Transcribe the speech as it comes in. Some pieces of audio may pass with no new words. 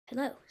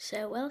Hello,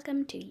 so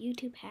welcome to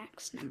YouTube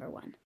Hacks number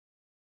 1.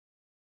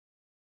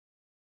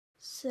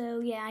 So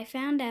yeah, I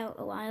found out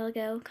a while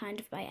ago, kind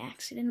of by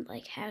accident,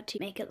 like how to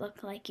make it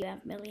look like you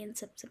have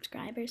millions of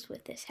subscribers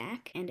with this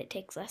hack, and it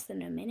takes less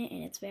than a minute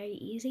and it's very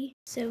easy.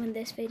 So in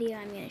this video,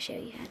 I'm going to show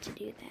you how to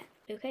do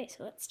that. Okay,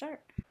 so let's start.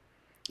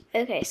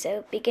 Okay,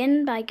 so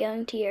begin by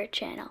going to your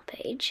channel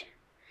page,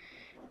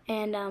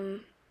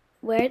 and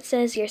where it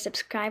says your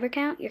subscriber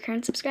count, your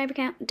current subscriber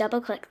count,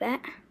 double click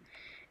that,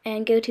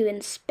 and go to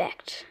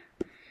inspect.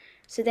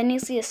 So then you'll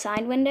see a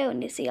side window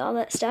and you see all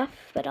that stuff,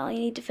 but all you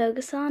need to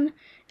focus on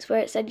is where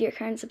it said your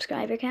current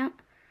subscriber count.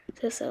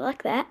 So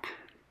select that.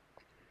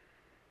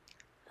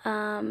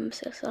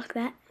 Select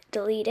that,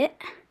 delete it,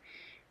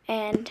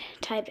 and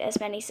type as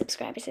many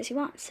subscribers as you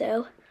want.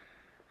 So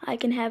I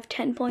can have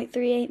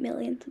 10.38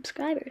 million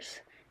subscribers.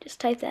 Just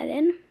type that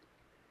in.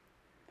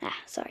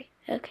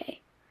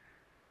 Okay.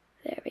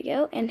 There we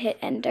go, and hit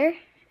enter.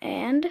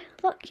 And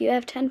look, you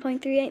have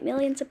 10.38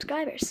 million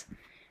subscribers.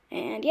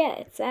 And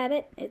yeah,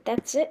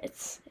 that's it.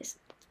 It's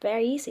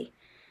very easy.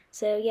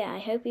 So yeah, I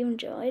hope you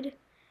enjoyed,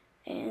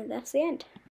 and that's the end.